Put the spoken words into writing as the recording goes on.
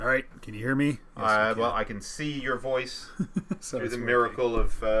hear me? Yes, well, I can see your voice So through it's the working. miracle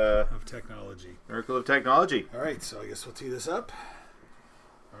of Technology. miracle of technology. All right, so I guess we'll tee this up.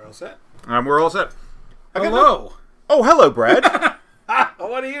 We're all set. We're all set. Hello. Oh, hello, Brad.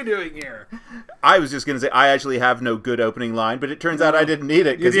 What are you doing here? I was just going to say, I actually have no good opening line, but it turns out I didn't need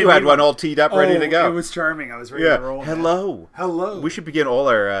it because you didn't had need one one. all teed up, ready to go. It was charming. I was ready to roll. Man. Hello. Hello. We should begin all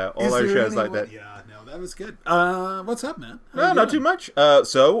our shows like that. Yeah, no, that was good. What's up, man? How No, you not doing? too much.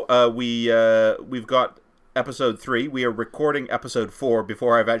 We've got episode 3. We are recording episode 4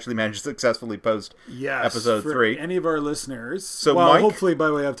 before I've actually managed to successfully post episode for 3. Any of our listeners. So, well, Mike, hopefully by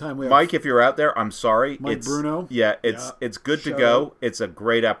the way of time we have Mike, if you're out there, I'm sorry. Mike Bruno. Yeah, it's good to Shout go. out. It's a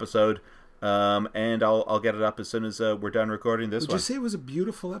great episode. And I'll get it up as soon as we're done recording this Would one. you say it was a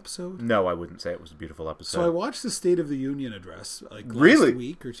beautiful episode? No, I wouldn't say it was a beautiful episode. So I watched the State of the Union address last Really?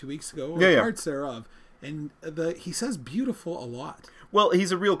 week or 2 weeks ago, or Yeah. parts thereof, and he says beautiful a lot. Well,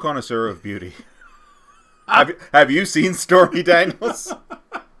 he's a real connoisseur of beauty. Have you seen Stormy Daniels?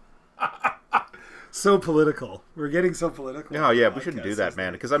 So political. We're getting so political. Oh yeah, we shouldn't do that,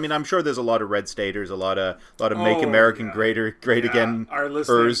 man. Because I mean, I'm sure there's a lot of red staters, a lot of Make America Great Again. Are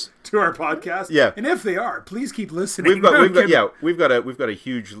listening to our podcast? Yeah, and if they are, please keep listening. We've got a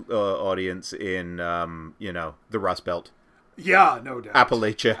huge audience in the Rust Belt. Yeah, no doubt.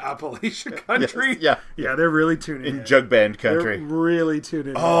 Appalachia country. Yes, yeah, they're really tuning in. Jug band country. They're really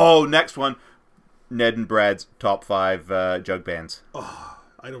tuning in. Oh, next one, Ned and Brad's top 5 jug bands. Oh.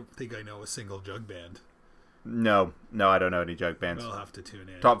 I don't think I know a single jug band. No, I don't know any jug bands. I'll have to tune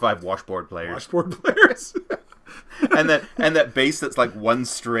in. Top 5 washboard players. Washboard players. and that bass that's like one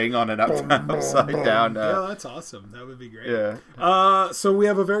string on an upside down. Yeah, that's awesome. That would be great. Yeah. So we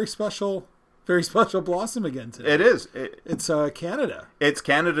have a very special Blossom again today. It is. It's Canada. It's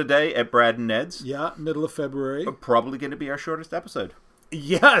Canada Day at Brad and Ned's. Yeah, middle of February. Probably going to be our shortest episode.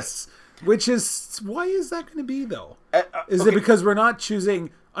 Yes. Which is, why is that going to be, though? Is okay. it because we're not choosing,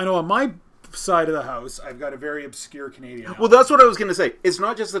 I know on my side of the house, I've got a very obscure Canadian album. Well, that's what I was going to say. It's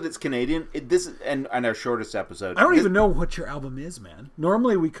not just that it's Canadian. And our shortest episode. I don't even know what your album is, man.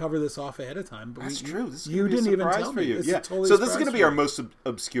 Normally we cover this off ahead of time. But that's true. This is you didn't even tell me. Yeah. Totally so this is going to be our most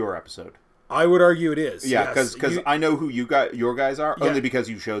obscure episode. I would argue it is. Yeah, because I know who your guys are, only because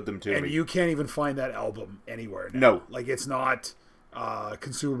you showed them to me. And you can't even find that album anywhere now. No. Like, it's not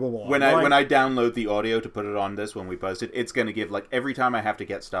consumable when online. I download the audio to put it on this when we post it, it's going to give, like, every time I have to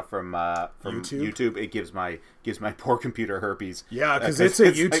get stuff from YouTube, it gives my poor computer herpes. Yeah, because it's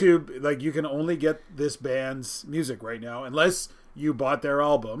a YouTube, like, you can only get this band's music right now unless you bought their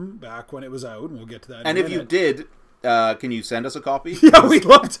album back when it was out, and we'll get to that. And if you did, can you send us a copy? Yeah, we'd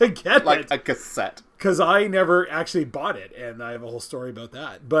love to get like it. a cassette. Because I never actually bought it, and I have a whole story about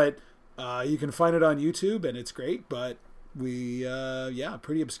that. But you can find it on YouTube, and it's great. But we,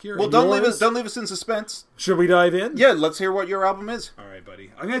 pretty obscure. Well, don't leave us in suspense. Should we dive in? Yeah, let's hear what your album is. All right,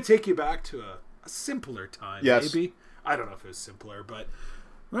 buddy. I'm going to take you back to a simpler time. Yes. Maybe. I don't know if it was simpler, but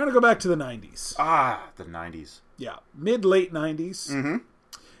we're going to go back to the 90s. Ah, the 90s. Yeah, mid-late 90s. Mm-hmm.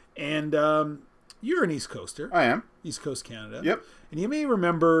 And you're an East Coaster. I am. East Coast Canada. Yep. And you may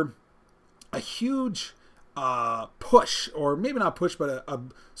remember a huge push, or maybe not push, but a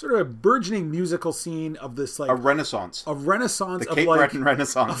sort of a burgeoning musical scene of this, like, a renaissance. The Cape Breton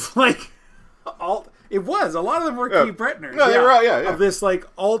Renaissance. Of, like, alt. It was. A lot of them were Cape Bretoners. No, you're right, yeah. Of this, like,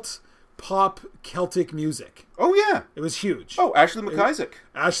 alt pop Celtic music. Oh, yeah. It was huge. Oh, Ashley McIsaac.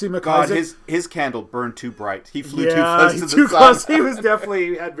 Ashley McIsaac. God, his candle burned too bright. He flew too close to the sun. He was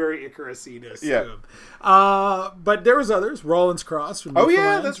definitely had very Icarus-iness to him. But there was others. Rollins Cross from Newfoundland.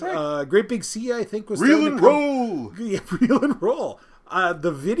 Yeah, that's right. Great Big Sea, I think, was Reel and Roll. Yeah, Reel and Roll.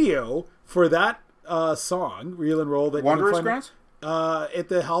 The video for that song, Reel and Roll, that Wanderers Grounds? At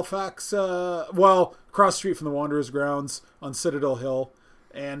the Halifax, across the street from the Wanderers Grounds on Citadel Hill.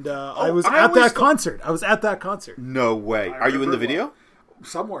 And I was at that concert. No way. Are you in the video?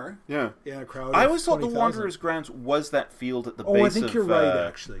 Somewhere. Yeah. In a crowd. I always thought the Wanderers Grounds was that field at the base of... I think you're right,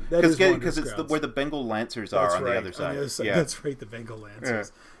 actually. Because it's where the Bengal Lancers are on the other side. Yeah. That's right, the Bengal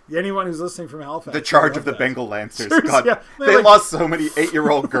Lancers. Yeah. Anyone who's listening from Halifax. The charge of the Bengal Lancers. God, yeah. they lost so many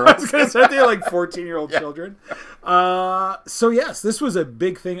 8-year-old girls. I was going to say, they had like 14-year-old children. So yes, this was a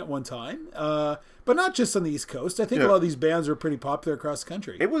big thing at one time. But not just on the East Coast. I think a lot of these bands were pretty popular across the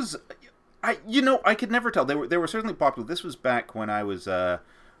country. It was... I could never tell. They were certainly popular. This was back when I was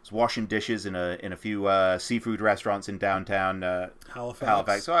washing dishes in a few seafood restaurants in downtown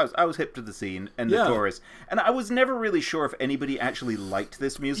Halifax. So I was hip to the scene and the tourists. And I was never really sure if anybody actually liked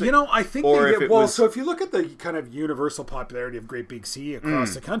this music. I think so if you look at the kind of universal popularity of Great Big Sea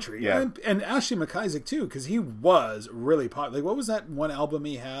across the country, and Ashley McIsaac too, because he was really popular. Like, what was that one album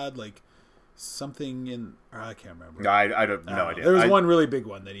he had? Like, something in... I can't remember. I don't no idea. There was one really big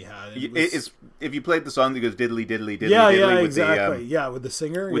one that he had. It's if you played the song that goes diddly diddly diddly yeah, diddly yeah, with exactly. the with the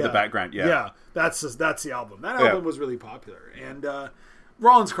singer. with the background. Yeah, that's the album. That album was really popular. And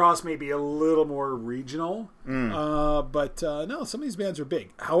Rollins Cross may be a little more regional, but no, some of these bands are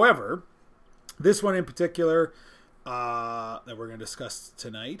big. However, this one in particular that we're going to discuss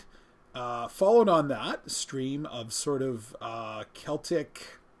tonight followed on that stream of sort of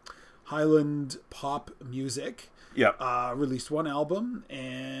Celtic Highland pop music. Yeah. Released one album,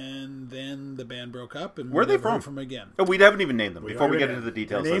 and then the band broke up. And where are they from again? Oh, we haven't even named them. Before we get into the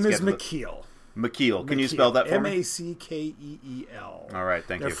details, their name is McKeel. McKeel. Can you spell that for me? Mackeel. All right,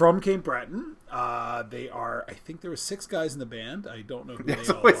 thank you. They're from Cape Breton. They are, I think there were 6 guys in the band. I don't know who they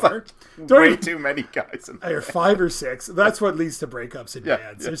all are. Way too many guys. There are 5 or 6. That's what leads to breakups in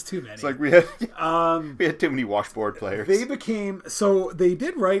bands. Yeah. There's too many. It's like we had too many washboard players. They they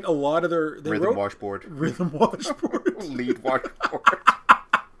did write a lot of their... Rhythm washboard. Lead washboard.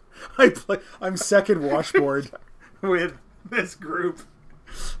 I'm second washboard with this group.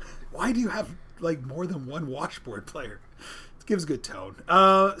 Why do you have more than one washboard player? It gives good tone.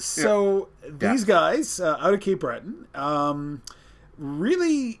 These guys out of Cape Breton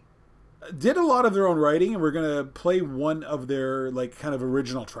really did a lot of their own writing, and we're going to play one of their kind of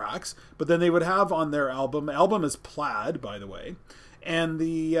original tracks. But then they would have on their album is Plaid, by the way. And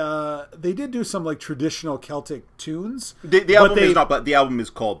they did do some traditional Celtic tunes. The album is not, but the album is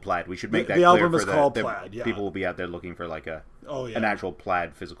called Plaid. We should make that clear. The album is called Plaid. Yeah. People will be out there looking for an actual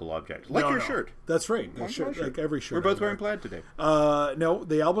plaid physical object, your shirt. That's right. Like every shirt. We're both wearing plaid today. No,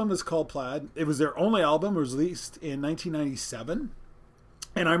 the album is called Plaid. It was their only album. It was released in 1997.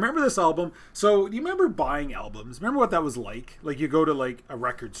 And I remember this album. So, do you remember buying albums? Remember what that was like? You go to a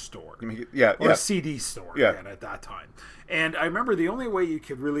record store, or a CD store, at that time. And I remember the only way you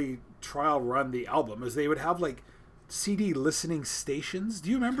could really trial run the album is they would have CD listening stations. Do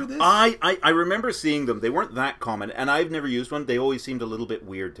you remember this? I remember seeing them. They weren't that common, and I've never used one. They always seemed a little bit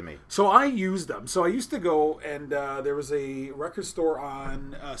weird to me. So I used them. So I used to go, and there was a record store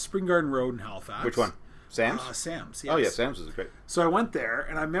on Spring Garden Road in Halifax. Which one? Sam's? Sam's, yes. Oh, yeah, Sam's was great. So I went there,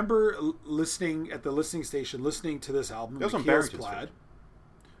 and I remember listening at the listening station, listening to this album. It was on Barrington Plaid. Street.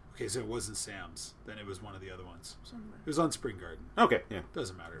 Okay, so it wasn't Sam's. Then it was one of the other ones. It was on Spring Garden. Okay, yeah.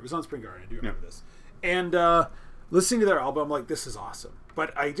 Doesn't matter. It was on Spring Garden. I do remember this. And listening to their album, I'm like, this is awesome.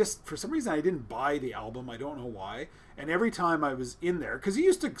 But I just, for some reason, I didn't buy the album. I don't know why. And every time I was in there, because you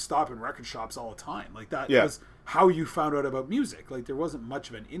used to stop in record shops all the time. That was how you found out about music. There wasn't much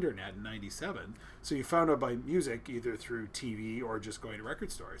of an internet in 97. So you found out about music either through TV or just going to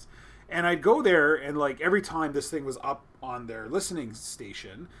record stores. And I'd go there, and every time this thing was up on their listening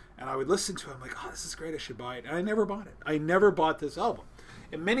station, and I would listen to it, I'm like, oh, this is great, I should buy it. And I never bought it. I never bought this album.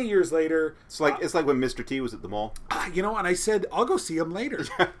 And many years later... It's like when Mr. T was at the mall. And I said, I'll go see him later.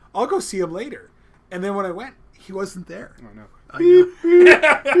 I'll go see him later. And then when I went, he wasn't there. Oh, no.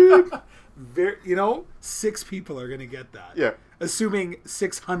 I know. 6 people are going to get that. Yeah. Assuming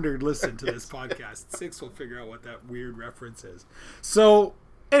 600 listen to this podcast. 6 will figure out what that weird reference is. So...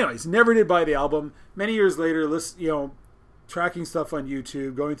 Anyways, never did buy the album. Many years later, tracking stuff on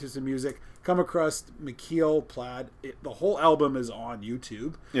YouTube, going through some music, come across McKeel Plaid. The whole album is on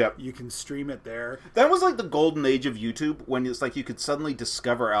YouTube. Yeah, you can stream it there. That was the golden age of YouTube, when it's you could suddenly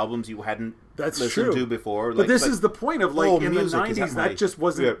discover albums you hadn't listened to before. But this is the point of in the 90s that just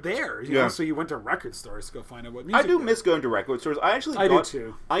wasn't there. You know, so you went to record stores to go find out what music. I do miss going to record stores. I do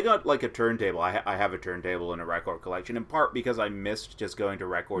too. I got a turntable. I have a turntable and a record collection, in part because I missed just going to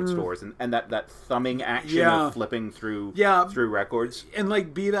record stores and that thumbing action of flipping through records.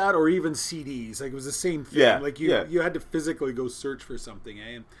 And be that or even CDs. It was the same thing. You had to physically go search for something,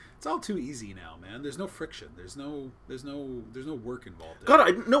 and it's all too easy now, man. There's no friction. There's no work involved.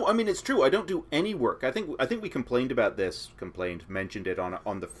 It's true. I don't do any work. I think we complained about this. Mentioned it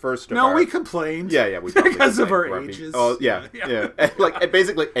on the first. We complained. Yeah, we because of our ages. Oh, yeah. And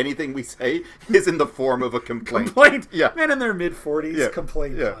basically anything we say is in the form of a complaint. Yeah, men in their mid-40s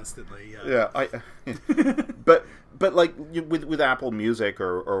complain constantly. But with Apple Music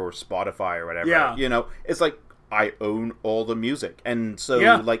or Spotify or whatever, it's I own all the music, and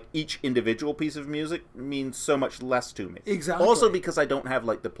so each individual piece of music means so much less to me. Exactly. Also because I don't have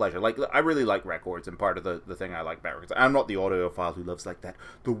the pleasure. I really like records, and part of the thing I like about records, I'm not the audiophile who loves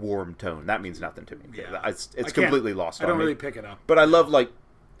the warm tone. That means nothing to me. Yeah. It's completely lost on me. I don't really pick it up. But I love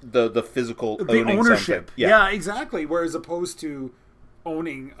the physical owning ownership. Something. Yeah, exactly. Whereas opposed to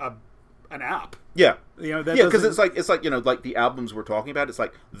owning an app. Yeah. Because it's the albums we're talking about, it's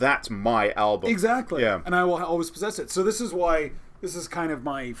that's my album. Exactly. Yeah. And I will always possess it. So this is why this is kind of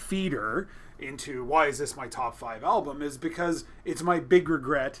my feeder into why is this my top 5 album, is because it's my big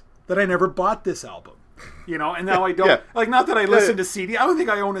regret that I never bought this album. You know, and now I don't like, not that I listen to CD. I don't think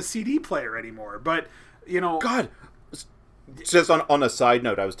I own a CD player anymore, but you know, God. Just on a side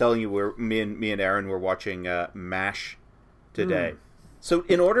note, I was telling you me and Aaron were watching MASH today. So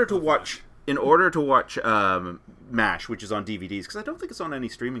in order to watch MASH, which is on DVDs, because I don't think it's on any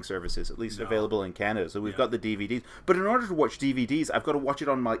streaming services, at least available in Canada. So we've got the DVDs. But in order to watch DVDs, I've got to watch it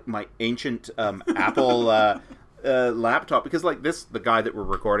on my ancient Apple laptop, because like the guy that we're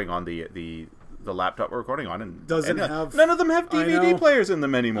recording on the laptop we're recording on, and none of them have DVD players in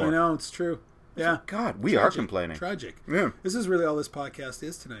them anymore. I know, it's true. Yeah. God, we are complaining. Tragic. Yeah. This is really all this podcast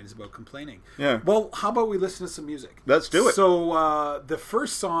is tonight, is about complaining. Yeah. Well, how about we listen to some music? Let's do it. So the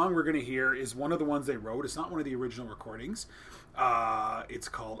first song we're going to hear is one of the ones they wrote. It's not one of the original recordings. It's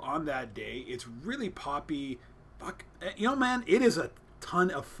called On That Day. It's really poppy. Fuck. You know, man, it is a ton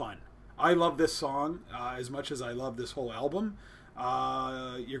of fun. I love this song as much as I love this whole album.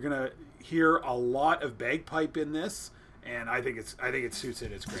 You're gonna hear a lot of bagpipe in this, and I think it suits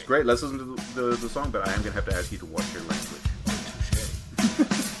it. It's great. It's great. Let's listen to the song, but I am gonna have to ask you to watch your language.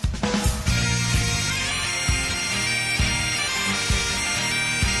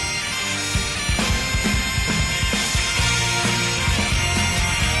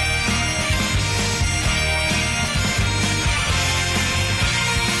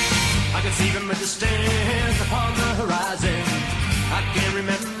 I can see them at the stairs upon the horizon. I can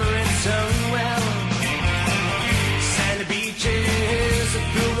remember it so well. Sandy beaches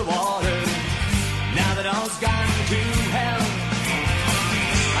through the water. Now that all's gone to hell.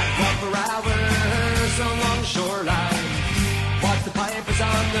 I'd walk for hours along the shoreline. Watch the pipers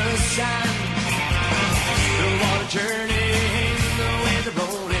on the sand. The water churning, the winds are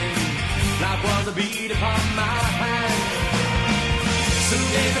rolling. Like was a beat upon my hand. Some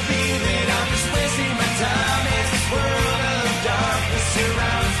days I feel that I'm just wasting my time as this world of darkness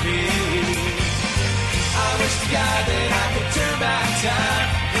surrounds me. I wish to God that I could turn back time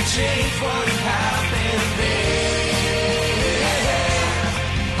and change what had happened there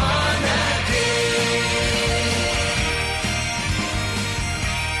on that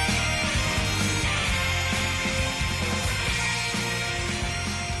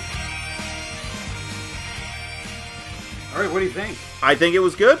All right, what do you think? I think it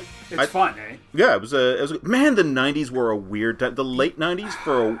was good. It's fun, eh? Yeah, it was man. The '90s were a weird time. The late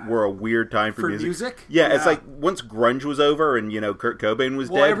 '90s were a weird time for music. Yeah, it's like once grunge was over and Kurt Cobain was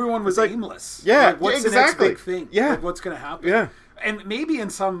dead. Everyone was aimless. Yeah, like, what's exactly. the next big thing? Yeah, like, what's going to happen? Yeah, and maybe in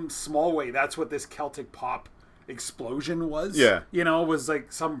some small way, that's what this Celtic pop explosion was. Yeah, was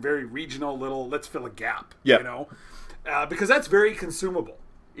like some very regional little let's fill a gap. Yeah, because that's very consumable.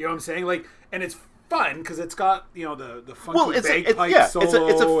 You know what I'm saying? Like, and it's fun because it's got the funky bagpipe solo.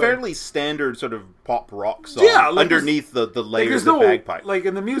 It's a fairly standard sort of pop rock song. Yeah, like underneath the layers of bagpipe. Like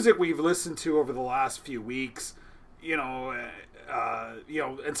in the music we've listened to over the last few weeks, and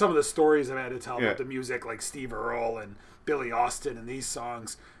some of the stories I've had to tell about the music, like Steve Earle and Billy Austin and these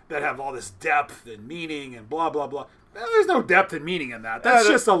songs that have all this depth and meaning and blah blah blah. There's no depth and meaning in that. That's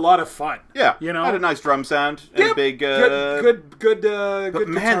just a lot of fun. Yeah, had a nice drum sound and a big, good. But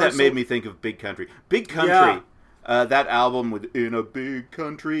man, that made me think of Big Country. Big Country, that album with "In a Big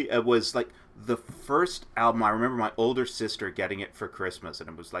Country," it was like the first album. I remember my older sister getting it for Christmas, and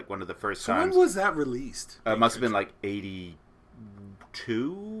it was like one of the first times. When was that released? It must have been like 82,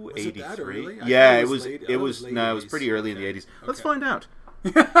 83. It that early? Yeah, it was pretty early in the 80s. Okay. Let's find out.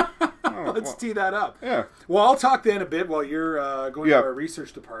 Let's tee that up. Yeah. Well, I'll talk then a bit while you're going to our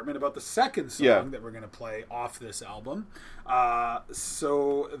research department about the second song that we're going to play off this album.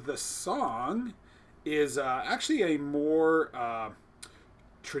 So the song is actually a more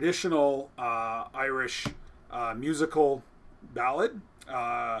traditional Irish musical ballad.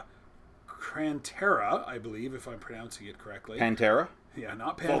 Crantera, I believe, if I'm pronouncing it correctly. Pantera? Yeah,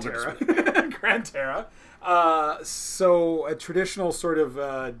 not Pantera. Crantera. So a traditional sort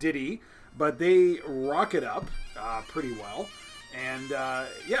of ditty, but they rock it up pretty well. And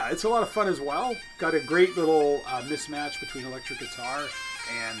it's a lot of fun as well. Got a great little mismatch between electric guitar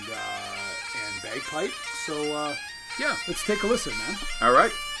and bagpipe. So let's take a listen, man. All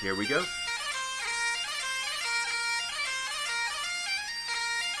right, here we go.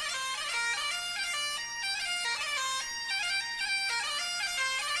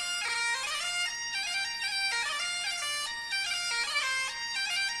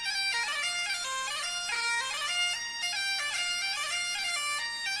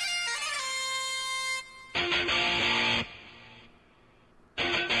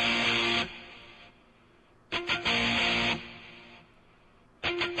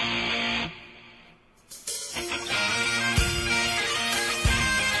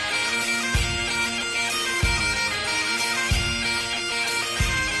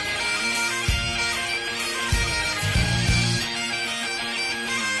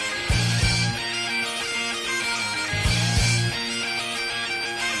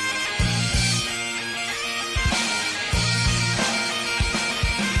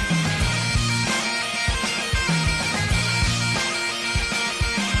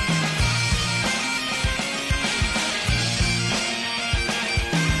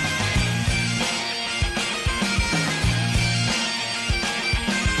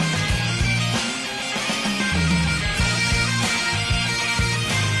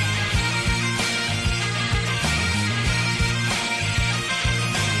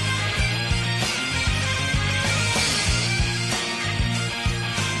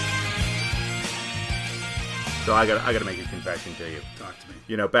 So I got to make a confession to you. Talk to me.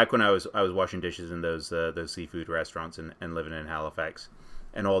 You know, back when I was washing dishes in those seafood restaurants and living in Halifax,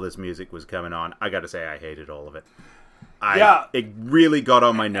 and all this music was coming on, I got to say I hated all of it. It really got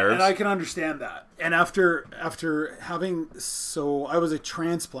on my nerves. And I can understand that. And after having, so I was a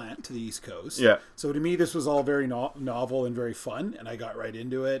transplant to the East Coast. Yeah. So to me, this was all very novel and very fun. And I got right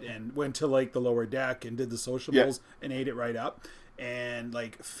into it and went to like the lower deck and did the sociables and ate it right up. And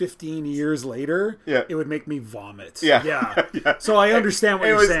like 15 years later, it would make me vomit. Yeah. So I understand what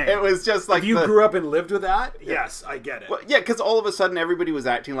you're saying. It was just like if you grew up and lived with that, yes, I get it. Well, yeah, because all of a sudden everybody was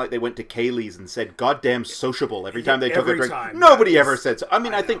acting like they went to Kaylee's and said "goddamn sociable" every time they took a drink. Nobody ever said so. I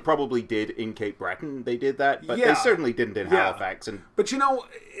mean, I think probably did in Cape Breton. They did that, but they certainly didn't in Halifax. But you know,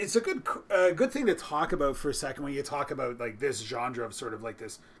 it's a good thing to talk about for a second when you talk about like this genre of sort of like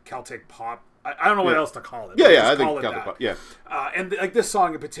this Celtic pop. I don't know what else to call it. I think Celtic pop. Yeah. And like this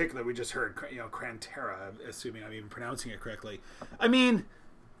song in particular, we just heard, Crantera, assuming I'm even pronouncing it correctly. I mean,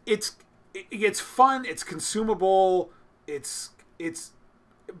 it's fun, it's consumable,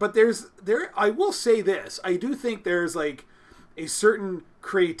 but I will say this, I do think there's like a certain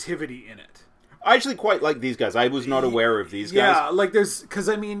creativity in it. I actually quite like these guys. I was not aware of these guys. Yeah, like because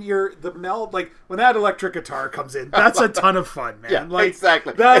I mean, like when that electric guitar comes in, that's a ton of fun, man. Yeah, like,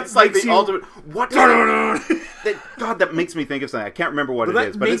 exactly. It's like the ultimate. What? God, that makes me think of something. I can't remember what it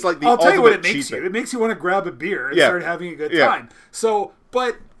is, but it's like the ultimate. I'll tell you what it makes you. It makes you want to grab a beer and start having a good time. So,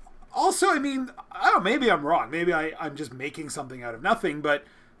 but also, I mean, I don't know. Maybe I'm wrong. Maybe I'm just making something out of nothing. But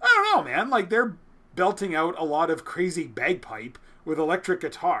I don't know, man. Like they're belting out a lot of crazy bagpipe with electric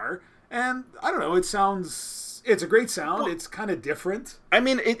guitar. And I don't know, it's a great sound. Well, it's kind of different. I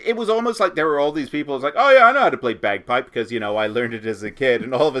mean, it was almost like there were all these people. It's like, oh yeah, I know how to play bagpipe because, I learned it as a kid.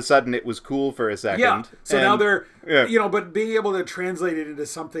 And all of a sudden it was cool for a second. Yeah. So now they're, but being able to translate it into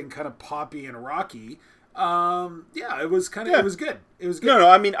something kind of poppy and rocky, it was good. It was good. No,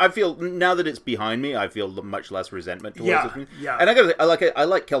 I mean, I feel, now that it's behind me, I feel much less resentment towards it. Yeah. And I gotta say, I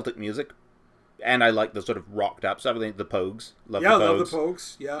like Celtic music. And I like the sort of rocked up stuff. I think the Pogues. Love the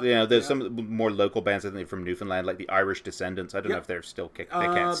Pogues. Yeah. There's some more local bands, I think, from Newfoundland, like the Irish Descendants. I don't know if they're still kicking. They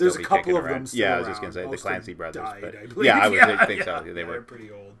can't still be kicking around. There's a couple of them still around. I was just going to say the Clancy brothers. Died, but I would think so. They were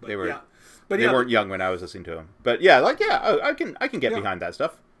pretty old. But they weren't young when I was listening to them. But I can get behind that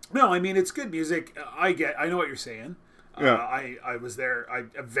stuff. No, I mean it's good music. I know what you're saying. I was there. I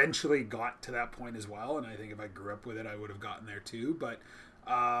eventually got to that point as well, and I think if I grew up with it, I would have gotten there too. But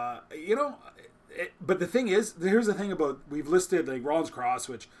but the thing is, here's the thing about, we've listed like Rollins Cross,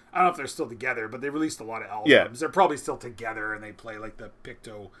 which I don't know if they're still together, but they released a lot of albums. Yeah. They're probably still together, and they play like the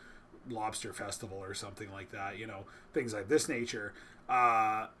Pictou Lobster Festival or something like that. Things like this nature.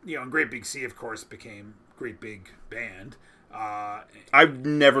 And Great Big Sea, of course, became Great Big Band. I've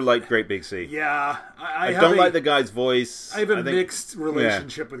never liked Great Big Sea. Yeah, I don't like the guy's voice. I have a mixed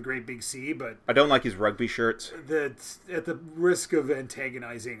relationship with Great Big Sea, but I don't like his rugby shirts. At the risk of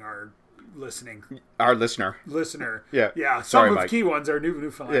antagonizing our listener. Yeah. Sorry, some of Mike. Key ones are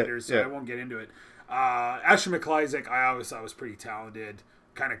Newfoundlanders, so I won't get into it. Asher McIsaac, I always thought was pretty talented,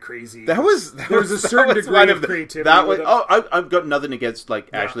 kind of crazy. There's a certain degree of creativity. I've got nothing against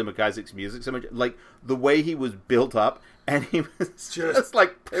Ashley McIsaac's music so much. Like the way he was built up, and he was just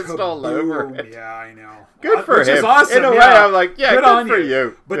like pissed all over it. Yeah, I know. Good for him. Is awesome. In a way, I'm like, good for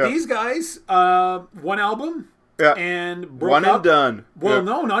you. But these guys, one album. Yeah. And broke one up. And done. Well,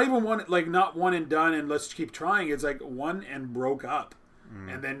 no, not even one. Like not one and done. And let's keep trying. It's like one and broke up,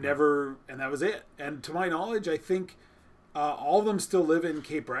 and then never. And that was it. And to my knowledge, I think all of them still live in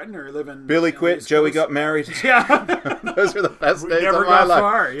Cape Breton or live in. Billy quit. Joey got married. Yeah, those were the best days never of my got life.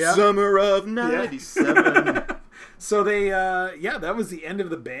 Far, yeah. Summer of '97. So they, that was the end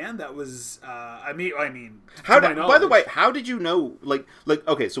of the band. That was, I mean. By the way, how did you know? Like,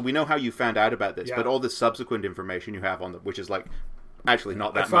 okay, so we know how you found out about this, but all the subsequent information you have on them, which is actually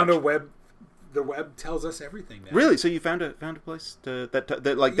not that much. I found the web tells us everything. Now. Really? So you found a place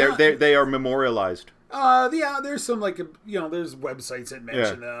that they are memorialized. There's some there's websites that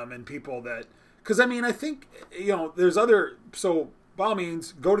mention them and people that, because I mean I think there's other by all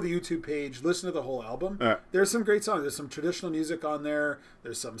means, go to the YouTube page, listen to the whole album. Yeah. There's some great songs. There's some traditional music on there.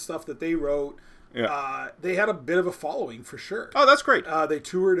 There's some stuff that they wrote. Yeah. They had a bit of a following for sure. Oh, that's great. They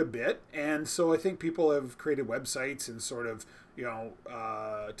toured a bit, and so I think people have created websites and sort of,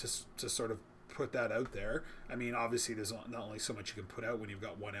 to sort of put that out there. I mean, obviously, there's not only so much you can put out when you've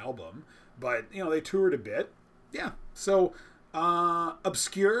got one album, but they toured a bit. Yeah. So,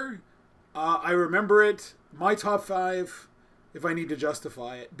 Obscure. I remember it. My top 5. If I need to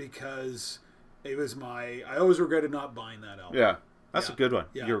justify it, because it was I always regretted not buying that album. Yeah, that's a good one.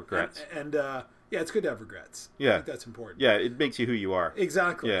 Yeah. Your regrets. And Yeah, it's good to have regrets. Yeah. I think that's important. Yeah, it makes you who you are.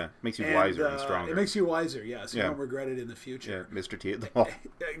 Exactly. Yeah, makes you wiser and stronger. It makes you wiser, so you don't regret it in the future. Yeah, Mr. T at the mall.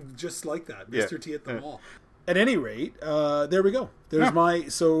 Just like that, Mr. T at the mall. At any rate, there we go. There's my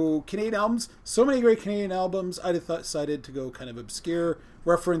Canadian albums. So many great Canadian albums. I decided to go kind of obscure,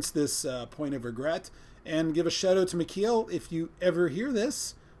 reference this point of regret, and give a shout out to McKeel. If you ever hear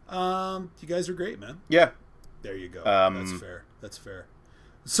this, you guys are great, man. Yeah. There you go. That's fair.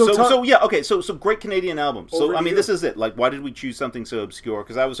 So great Canadian albums. So I mean, this is it. Like, why did we choose something so obscure?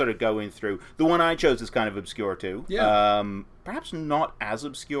 Because I was sort of going through the one I chose is kind of obscure too. Yeah. Perhaps not as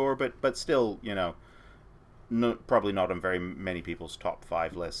obscure, but still, probably not on very many people's top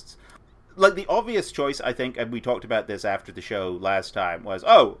 5 lists. Like the obvious choice, I think, and we talked about this after the show last time, was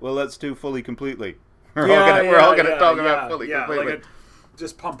let's do Fully Completely. We're all gonna talk about Fully Completely.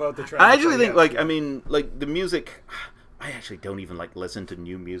 Just pump out the track. I actually think, the music. I actually don't even listen to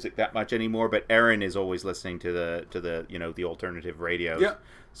new music that much anymore. But Aaron is always listening to the alternative radios. Yeah.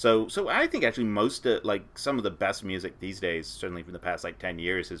 So I think actually most some of the best music these days, certainly from the past 10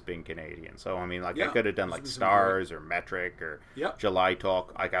 years, has been Canadian. So I mean, I could have done Stars or Metric or July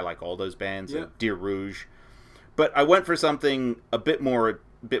Talk. I like all those bands. Yeah. Dear Rouge. But I went for something a bit more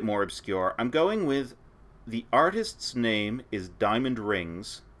obscure. I'm going with the artist's name is Diamond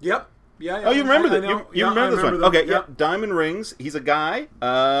Rings. Yep. Yeah. Oh, you remember that? You remember this one? Them. Okay, yeah. Diamond Rings. He's a guy,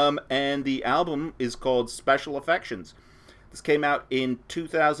 and the album is called Special Affections. This came out in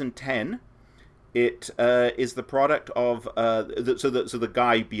 2010. It is the product of the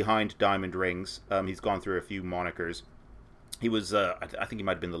guy behind Diamond Rings. He's gone through a few monikers. He was, I think he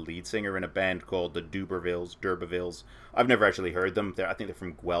might have been the lead singer in a band called the D'Urbervilles. I've never actually heard them. I think they're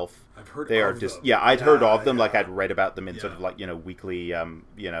from Guelph. I've heard they of are just, them. Yeah, I'd heard of them. I'd read about them in sort of weekly,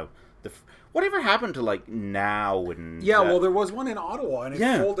 whatever happened to Now and well, there was one in Ottawa, and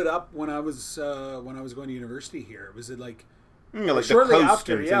it folded up when I was going to university here. Was it shortly the Coast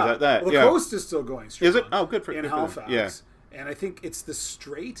after? And things like that. Well, the Coast is still going strong. Is it? Oh, good for in good Halifax. For yeah. And I think it's the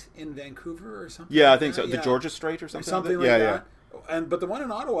Strait in Vancouver or something. Yeah, I think so. The Georgia Strait or something. Like that. But the one in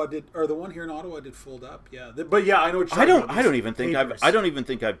Ottawa the one here in Ottawa did fold up. Yeah, but I know what you're talking about. I don't even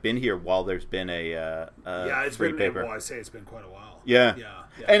think I've been here while there's been a it's free been paper. Well, I say it's been quite a while. Yeah.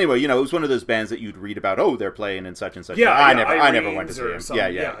 Anyway, it was one of those bands that you'd read about. Oh, they're playing in such and such. Yeah, I never went to see him.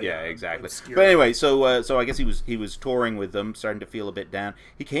 Yeah, exactly. Obscure. But anyway, so I guess he was touring with them, starting to feel a bit down.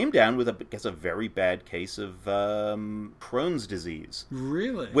 He came down with a very bad case of Crohn's disease.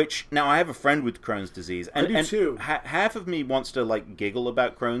 Really? Which now I have a friend with Crohn's disease, and I do too. Half of me wants to giggle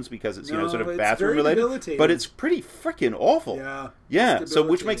about Crohn's because it's sort of bathroom related, but it's pretty freaking awful. Yeah. So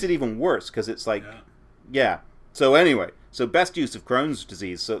which makes it even worse because it's So anyway. So best use of Crohn's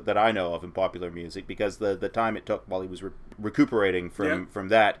disease that I know of in popular music, because the time it took while he was recuperating from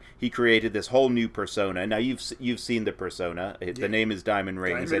that, he created this whole new persona. Now you've seen the persona. The name is Diamond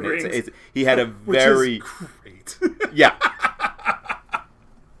Rings, he had a very great. Yeah.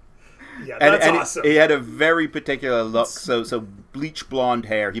 Yeah, that's awesome. He had a very particular look. So bleach blonde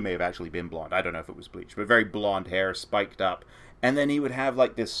hair. He may have actually been blonde. I don't know if it was bleach, but very blonde hair, spiked up. And then he would have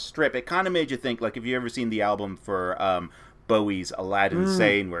this strip. It kind of made you think, if you ever seen the album for Bowie's Aladdin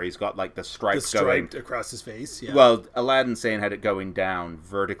Sane, where he's got the stripes going across his face. Yeah. Well, Aladdin Sane had it going down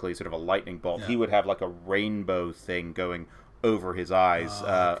vertically, sort of a lightning bolt. Yeah. He would have a rainbow thing going over his eyes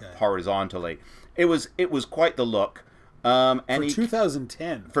horizontally. It was quite the look. And for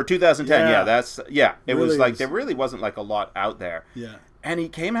 2010. For 2010, It really was there really wasn't a lot out there. Yeah. And he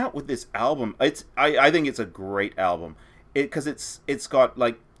came out with this album. I think it's a great album. Because it's got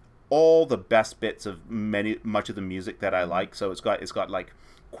all the best bits of much of the music that I like. So it's got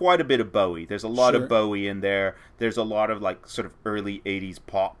quite a bit of Bowie. There's a lot of Bowie in there. There's a lot of sort of early 80s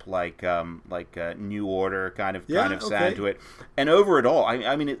pop, New Order kind of sound to it. And over it all,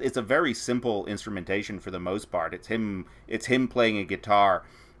 I mean it's a very simple instrumentation for the most part. It's him playing a guitar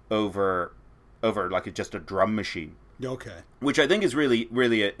over just a drum machine. Okay. Which I think is really,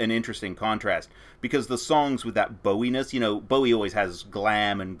 really an interesting contrast, because the songs with that Bowie-ness, Bowie always has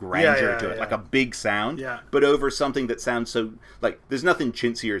glam and grandeur to it, a big sound, but over something that sounds so, there's nothing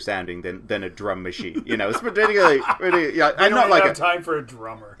chintzier sounding than a drum machine, It's particularly, I'm not have time for a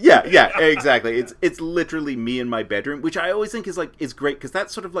drummer. Yeah, exactly. It's literally me in my bedroom, which I always think is great, because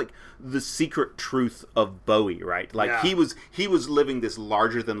that's sort of the secret truth of Bowie, right? He was living this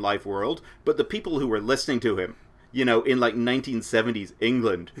larger than life world, but the people who were listening to him, in 1970s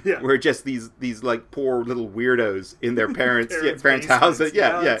England, were just these poor little weirdos in their parents' house.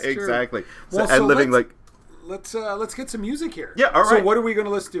 Yeah, exactly. Well, and living let's get some music here. Yeah, all right. So what are we going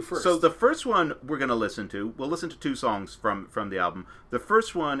to listen to first? So the first one we're going to listen to, we'll listen to 2 songs from the album. The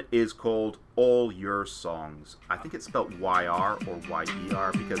first one is called All Your Songs. I think it's spelled Y-R or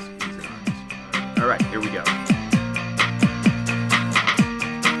Y-E-R because he's an artist. All right, here we go.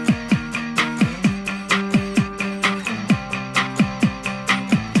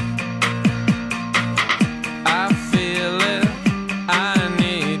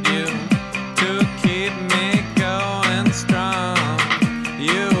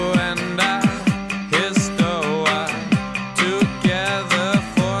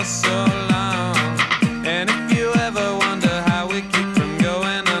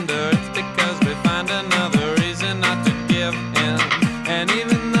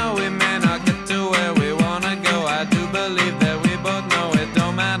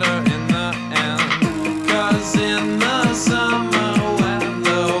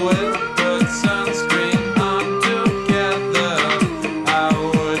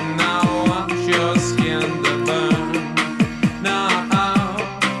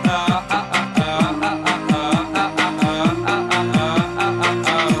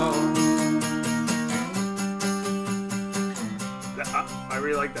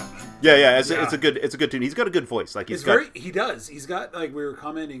 Yeah, it's a good tune. He's got a good voice. Like he does. He's got, like we were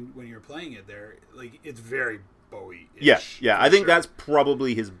commenting when you were playing it there, like it's very Bowie-ish. Yeah. I think that's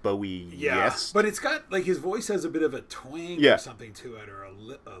probably his Bowie. Yeah, yes, but it's got like his voice has a bit of a twang or something to it, or a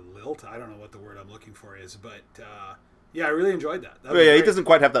lilt. I don't know what the word I'm looking for is, but yeah, I really enjoyed that. He doesn't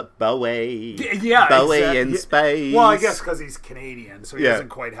quite have that Bowie. Yeah, Bowie in space. Well, I guess because he's Canadian, so he doesn't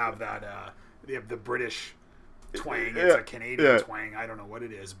quite have that. The British twang. It's a Canadian twang. I don't know what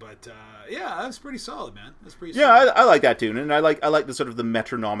it is, but yeah, that's pretty solid, man. That's pretty solid. I like that tune, and I like the sort of the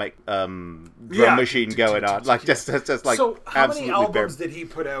metronomic drum machine going on. Like just like. So how many albums did he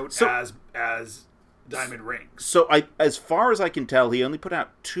put out as Diamond Rings? So as far as I can tell, he only put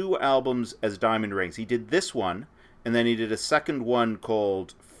out 2 albums as Diamond Rings. He did this one, and then he did a second one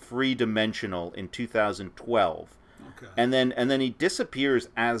called Free Dimensional in 2012. Okay. And then he disappears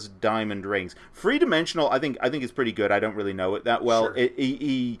as Diamond Rings. Free Dimensional, I think is pretty good. I don't really know it that well. Sure.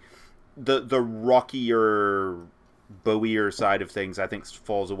 The rockier, Bowie-er side of things, I think,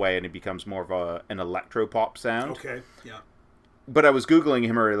 falls away and it becomes more of an electro-pop sound. Okay, yeah. But I was Googling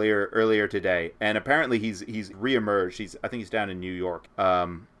him earlier today, and apparently he's reemerged. I think he's down in New York.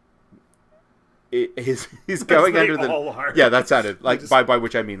 He's going under the are. Yeah, that sounded like by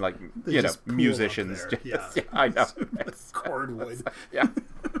which I mean like musicians. Yeah, I know. Cordwood. Yeah,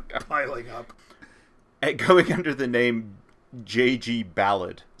 piling up. And going under the name J.G.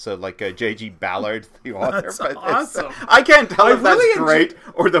 Ballard. So like J.G. Ballard, the author. That's awesome. I can't tell if that's great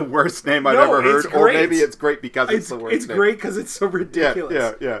or the worst name I've ever heard, or maybe it's great because it's the worst name. It's great because it's so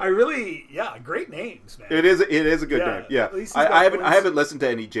ridiculous. Yeah. I really, great names, man. It is a good name. Yeah, I haven't listened to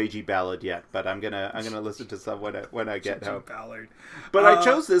any J.G. Ballard yet, but I'm gonna listen to some when I get home. Ballard. But I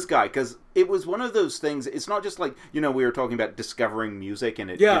chose this guy because it was one of those things. It's not just like we were talking about discovering music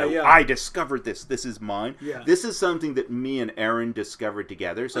and I discovered this. This is mine. Yeah. This is something that me and Aaron discovered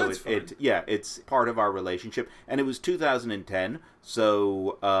together. So it's part of our relationship, and it was 2010.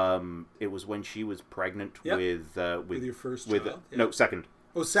 So it was when she was pregnant with your first child? No, second.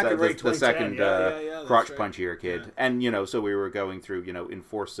 Oh, second, right? The second crotch punchier kid, yeah. And so we were going through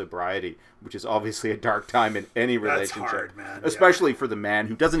enforced sobriety, which is obviously a dark time in any relationship. That's hard, man. Especially for the man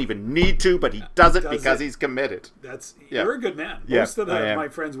who doesn't even need to, but he does it because he's committed. You're a good man. Most of my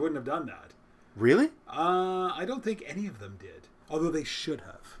friends wouldn't have done that. Really? I don't think any of them did, although they should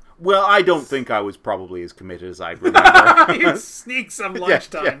have. Well, I don't think I was probably as committed as I remember. You'd sneak some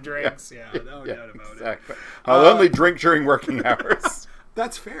lunchtime drinks. Yeah, no doubt about it. I'll only drink during working hours.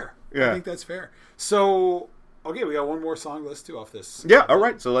 That's fair. Yeah. I think that's fair. So, okay, we got one more song. Let's do off this. Yeah, all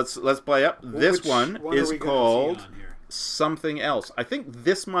right. So let's play up. This one is called Something Else. I think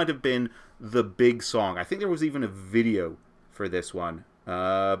this might have been the big song. I think there was even a video for this one.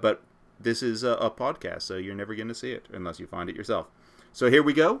 But this is a podcast, so you're never going to see it unless you find it yourself. So here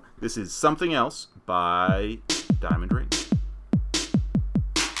we go. This is Something Else by Diamond Rings.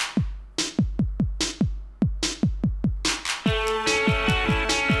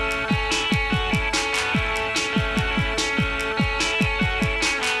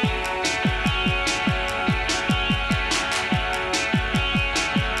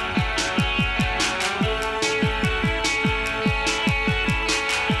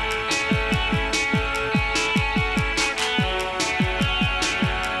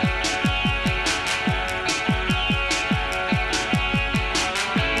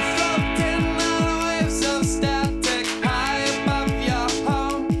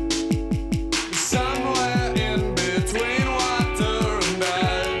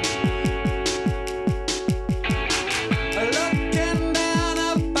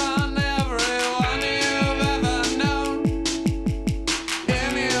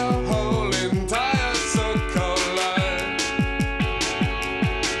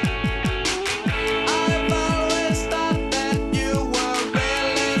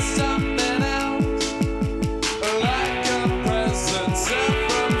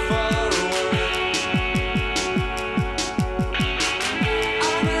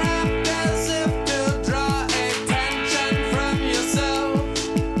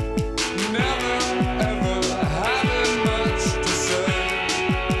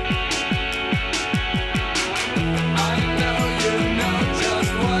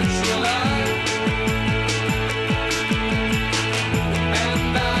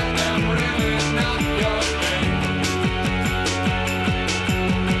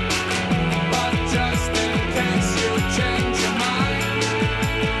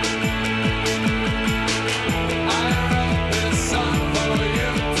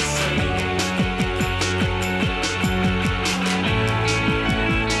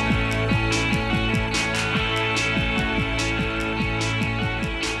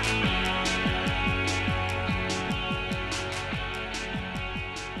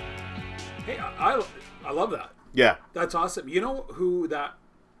 Yeah. That's awesome. You know who that...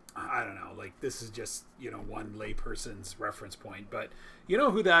 I don't know, like, this is just, one layperson's reference point, but you know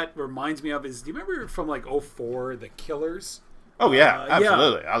who that reminds me of is, do you remember from, like, 2004, The Killers? Oh, yeah,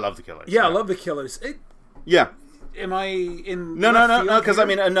 absolutely. Yeah. I love The Killers. Yeah, I love The Killers. Yeah. Am I in... No, because, I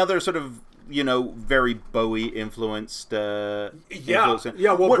mean, another sort of, very Bowie-influenced... Well,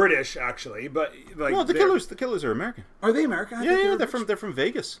 British, actually, but... like, well, the Killers are American. Are they American? Yeah, they're from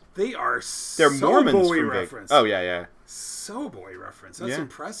Vegas. They are They're Mormons Bowie from reference. Vegas. Oh, yeah. So Bowie reference. That's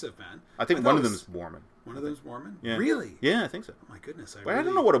impressive, man. I think one of them is Mormon. One of them's Mormon? Yeah. Really? Yeah, I think so. Oh, my goodness. I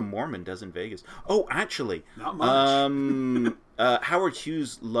don't know what a Mormon does in Vegas. Oh, actually. Not much. Howard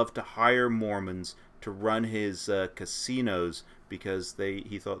Hughes loved to hire Mormons to run his casinos because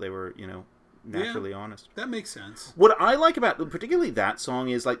he thought they were, naturally honest. That makes sense. What I like about particularly that song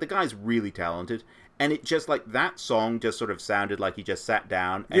is, like, the guy's really talented, and it just, like, that song just sort of sounded like he just sat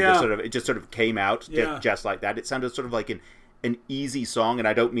down and it just sort of came out just like that. It sounded sort of like an easy song, and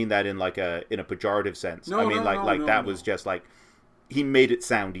I don't mean that in like a pejorative sense. No, I mean that was just like he made it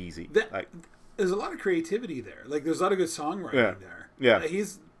sound easy. There's a lot of creativity there. Like, there's a lot of good songwriting there. Yeah.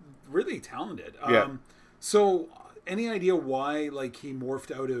 He's really talented. So any idea why, like, he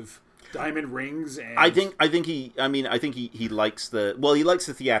morphed out of diamond rings? And I think he likes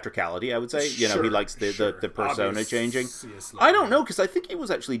the theatricality, I would say. He likes the persona changing. I don't know, because I think he was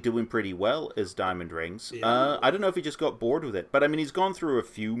actually doing pretty well as Diamond Rings. I don't know if he just got bored with it, but I mean, he's gone through a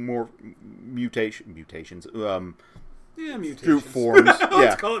few more mutations. Through forms.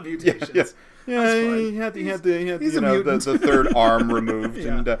 Let's call it mutations. Yeah, he had the third arm removed,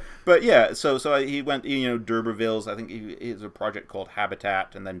 so he went, D'Urberville's. I think he has a project called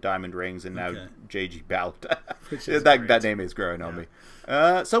Habitat, and then Diamond Rings, and now J.G. Ballard. that name is growing on me.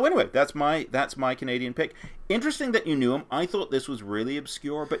 So anyway, that's my Canadian pick. Interesting that you knew him. I thought this was really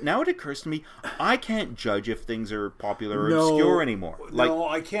obscure, but now it occurs to me I can't judge if things are popular or obscure anymore. No,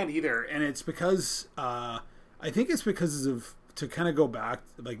 I can't either, and it's because I think it's because of, to kind of go back,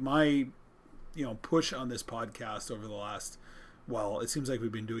 like, my push on this podcast over the last, it seems like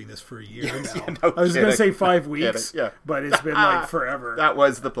we've been doing this for a year now. I was going to say 5 weeks, but it's been like forever. That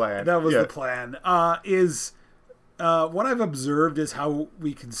was the plan. The plan. What I've observed is how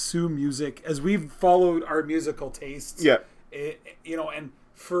we consume music as we've followed our musical tastes. Yeah. And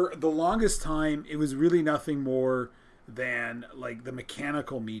for the longest time, it was really nothing more than, like, the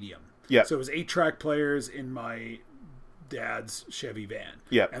mechanical medium. Yeah. So it was 8-track players in my dad's Chevy van.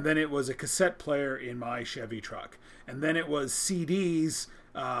 Yeah. And then it was a cassette player in my Chevy truck. And then it was CDs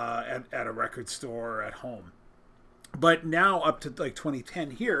at a record store or at home. But now up to, like,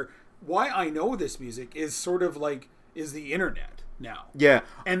 2010 here, why I know this music is sort of like, is the internet now. Yeah.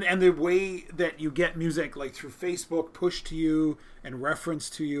 And the way that you get music, like, through Facebook, pushed to you and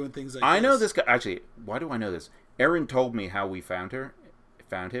referenced to you and things like that. I know this guy. Actually, why do I know this? Erin told me how we found him,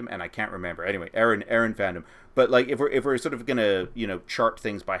 and I can't remember. Anyway, Erin found him. But, like, if we're sort of gonna chart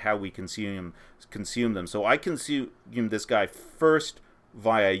things by how we consume them, so I consumed this guy first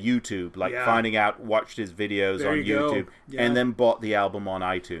via YouTube, like finding out, watched his videos on YouTube, and then bought the album on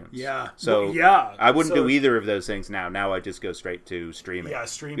iTunes. Yeah. So I wouldn't do either of those things now. Now I just go straight to streaming. Yeah,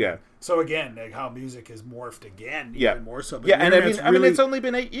 streaming. Yeah. So again, like, how music has morphed again, even more so. But yeah, and I mean, it's only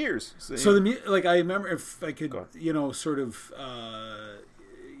been 8 years. So I remember, if I could, sort of,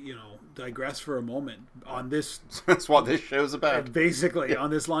 digress for a moment on this. That's what this show's about. Basically, on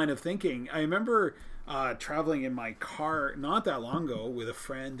this line of thinking, I remember traveling in my car not that long ago with a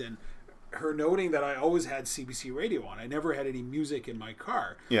friend, and her noting that I always had CBC radio on. I never had any music in my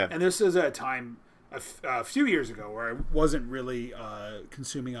car. Yeah. And this is a time a few years ago where I wasn't really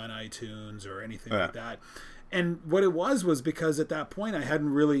consuming on iTunes or anything like that. And what it was because at that point I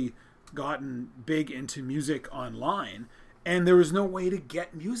hadn't really gotten big into music online. And there was no way to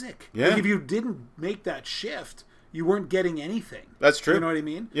get music. Yeah. Like, if you didn't make that shift, you weren't getting anything. That's true. You know what I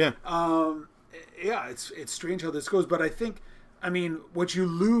mean? Yeah. It's strange how this goes, but I mean, what you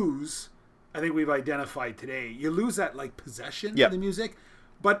lose, I think we've identified today, you lose that, like, possession of the music,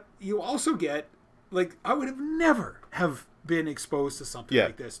 but you also get, like, I would have never have been exposed to something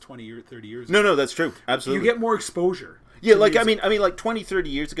like this 20 or 30 years ago. No, that's true. Absolutely. You get more exposure. Yeah, like, I mean, like 20,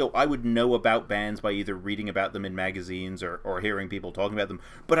 30 years ago, I would know about bands by either reading about them in magazines or hearing people talking about them,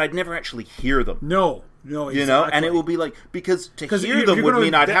 but I'd never actually hear them. No, exactly. And it will be like, because to hear them would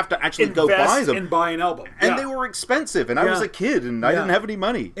mean I'd have to actually go buy them. And buy an album. And they were expensive, and I was a kid, and I didn't have any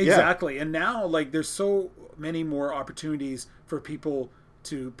money. Exactly. And now, like, there's so many more opportunities for people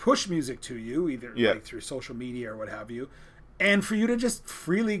to push music to you, either like through social media or what have you, and for you to just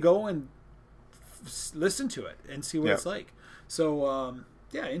freely go and listen to it and see what it's like. So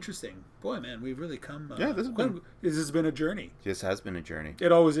Yeah, interesting. Boy, man, we've really come. Yeah, this has been a journey. This has been a journey.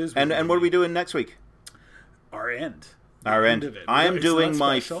 It always is. And what are we doing next week? Our end. Our end. Of it. I am doing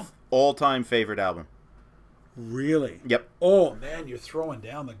my all-time favorite album. Really? Yep. Oh man, you're throwing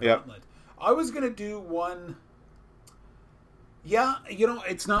down the gauntlet. Yep. I was gonna do one. Yeah,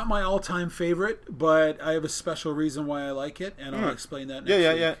 it's not my all-time favorite, but I have a special reason why I like it, and I'll explain that next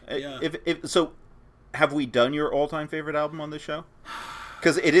week. Yeah. So, have we done your all-time favorite album on this show?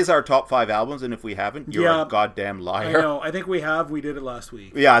 Because it is our top 5 albums, and if we haven't, you're a goddamn liar. I know. I think we have. We did it last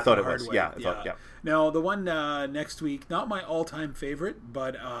week. Yeah, I thought it was. Yeah, Now, the one next week, not my all-time favorite,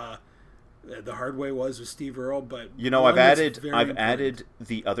 but The Hard Way was with Steve Earle. But I've added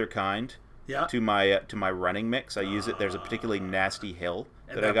The Other Kind. Yeah. To my running mix. I use it. There's a particularly nasty hill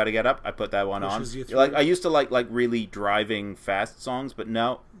that I got to get up. I put that one on. I used to like really driving fast songs, but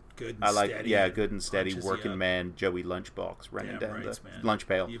no. Good and steady. Good and steady working man Joey Lunchbox running down the lunch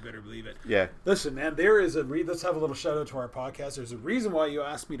pail. You better believe it. Yeah. Listen, man, there is let's have a little shout out to our podcast. There's a reason why you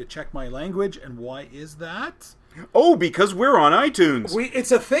asked me to check my language, and why is that? Oh, because we're on iTunes.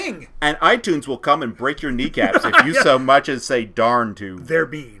 It's a thing. And iTunes will come and break your kneecaps if you so much as say darn to. They're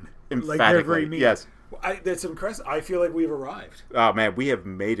mean. Emphatically. Like they're very mean. Yes. That's impressive. I feel like we've arrived. Oh man, we have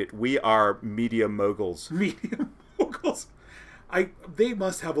made it. We are media moguls. Media moguls. They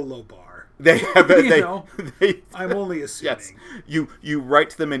must have a low bar. They have. I'm only assuming. Yes. You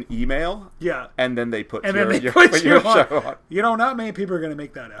write them an email. Yeah. And then they put your show on. Not many people are going to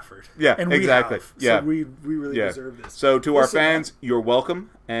make that effort. Yeah. And exactly. We have. So we really deserve this. So to our fans, you're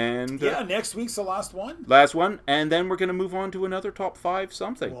welcome. And next week's the last one. Last one, and then we're going to move on to another top 5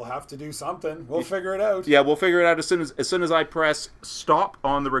 something. We'll have to do something. We'll figure it out. Yeah, we'll figure it out as soon as I press stop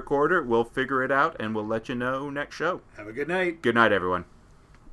on the recorder. We'll figure it out, and we'll let you know next show. Have a good night. Good night, everyone.